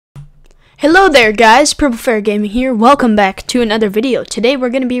Hello there guys, Purple Gaming here. Welcome back to another video. Today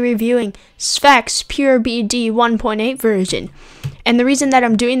we're going to be reviewing SphaxPureBD 1.8 version. And the reason that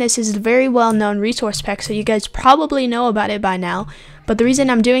I'm doing this is a very well-known resource pack, so you guys probably know about it by now. But the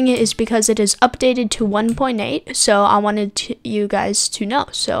reason I'm doing it is because it is updated to 1.8, so I wanted you guys to know.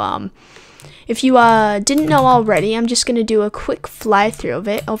 So if you didn't know already, I'm just going to do a quick fly-through of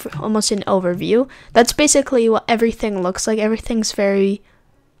it, almost an overview. That's basically what everything looks like. Everything's very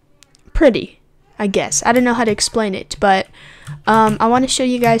pretty, I guess. I don't know how to explain it, but I want to show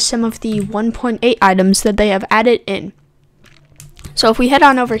you guys some of the 1.8 items that they have added in. So if we head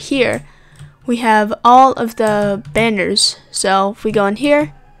on over here, we have all of the banners. So if we go in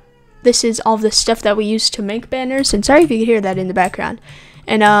here, this is all the stuff that we use to make banners, and sorry if you can hear that in the background.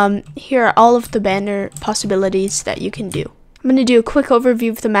 And here are all of the banner possibilities that you can do. I'm going to do a quick overview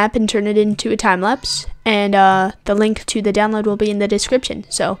of the map and turn it into a time lapse, and the link to the download will be in the description.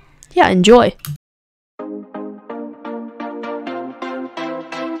 So yeah, enjoy.